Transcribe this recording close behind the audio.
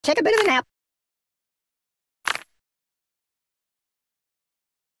Take a bit of a nap.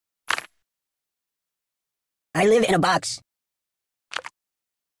 I live in a box.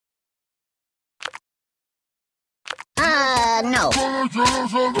 No.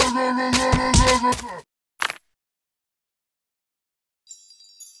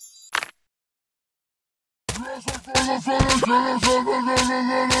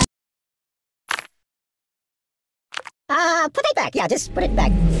 Put it back. Yeah, just put it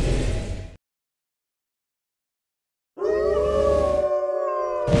back.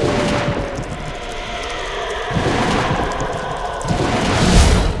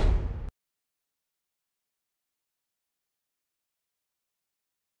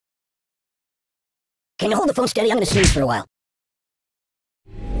 Can you hold the phone steady? I'm gonna snooze for a while.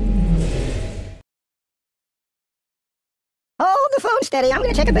 Hold the phone steady. I'm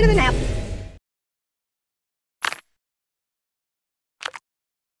gonna take a bit of a nap.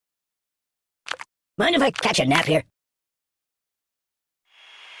 Mind if I catch a nap here?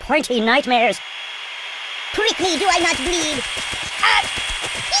 Pointy nightmares. Prick me, do I not bleed?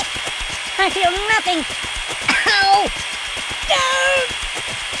 I feel nothing. Ow!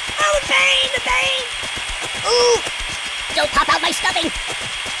 Oh, the pain, the pain! Ooh! Don't pop out my stuffing!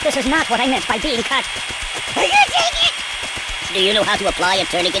 This is not what I meant by being cut. Are you taking it? Do you know how to apply a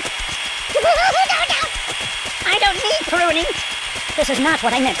tourniquet? No. I don't need pruning. This is not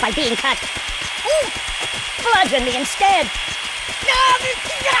what I meant by being cut. Ooh! Bludgeon me instead. No!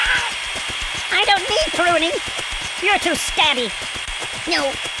 I don't need pruning. You're too stabby.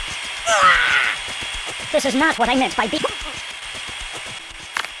 No. This is not what I meant by being...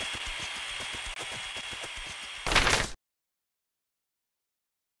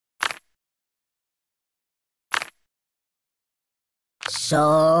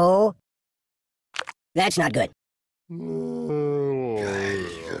 So... That's not good.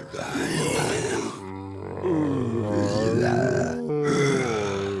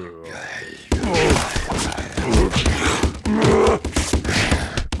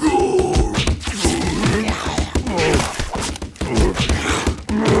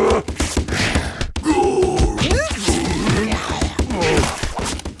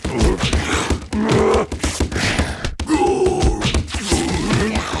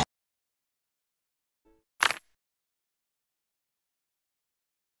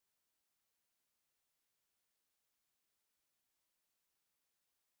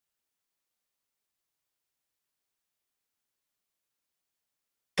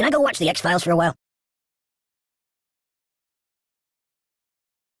 Can I go watch the X-Files for a while?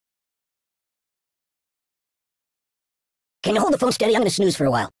 Can you hold the phone steady? I'm gonna snooze for a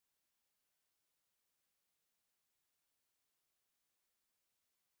while.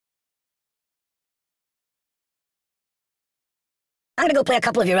 I'm gonna go play a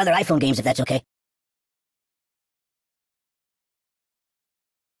couple of your other iPhone games if that's okay.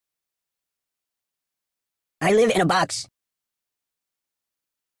 I live in a box.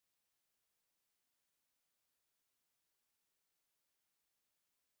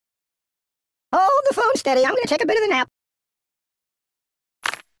 Hold the phone steady. I'm gonna take a bit of a nap.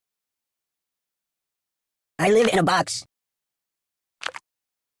 I live in a box.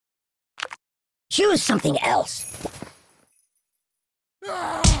 Choose something else.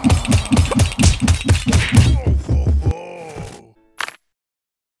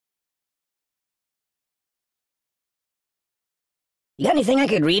 You got anything I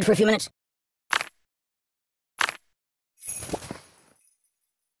could read for a few minutes?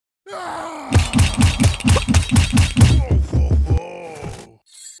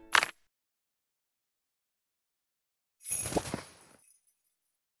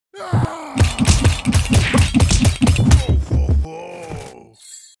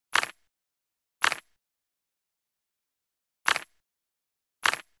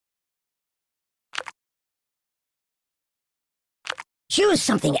 Choose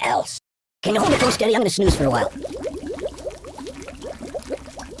something else. Can you hold the phone steady? I'm gonna snooze for a while.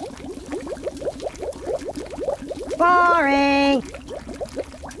 Boring!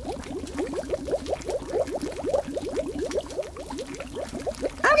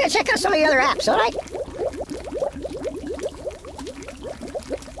 I'm gonna check out some of your other apps, alright?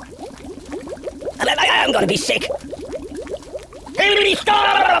 I'm gonna be sick. Hey,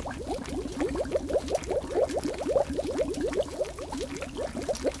 stop!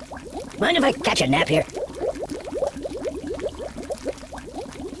 Mind if I catch a nap here?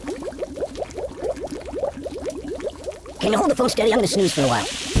 Can you hold the phone steady? I'm gonna snooze for a while.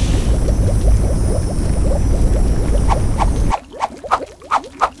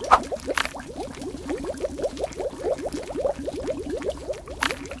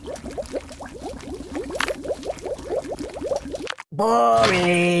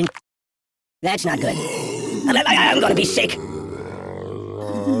 Boring. That's not good. I'm gonna be sick.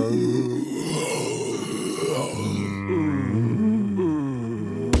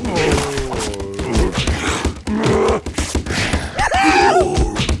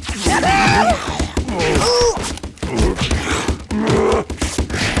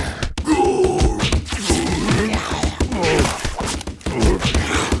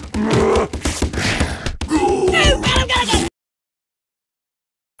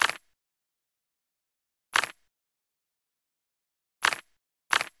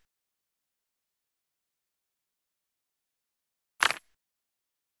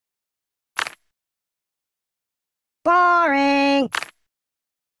 Boring.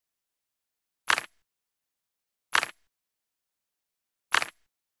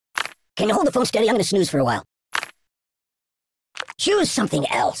 Can you hold the phone steady? I'm gonna snooze for a while. Choose something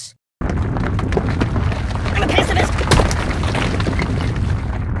else. I'm a pacifist.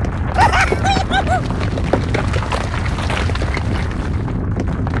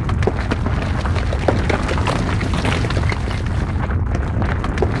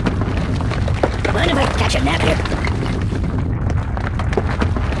 Mind if I catch a nap here?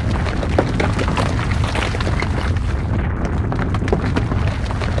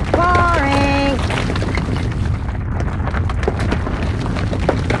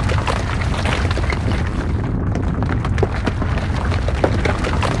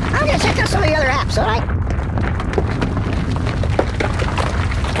 Some of the other apps, alright?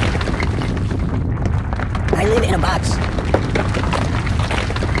 I live in a box.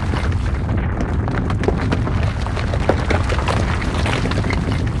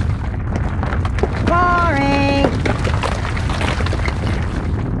 Boring.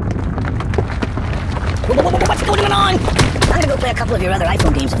 What's going on? I'm gonna go play a couple of your other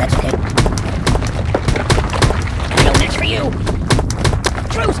iPhone games if that's okay. No match for you.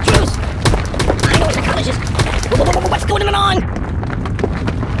 Truce! I know a psychologist. What's going on?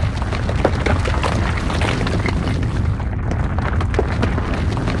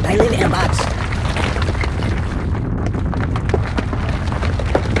 I live in a box.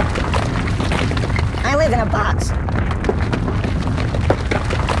 I live in a box.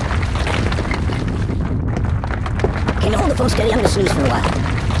 Can you hold the phone steady? I'm gonna snooze for a while.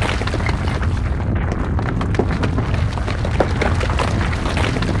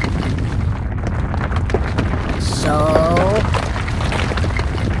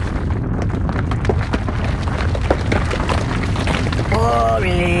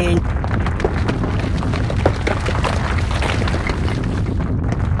 Boring.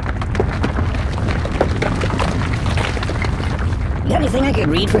 You have anything I could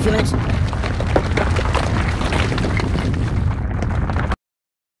read for a few minutes?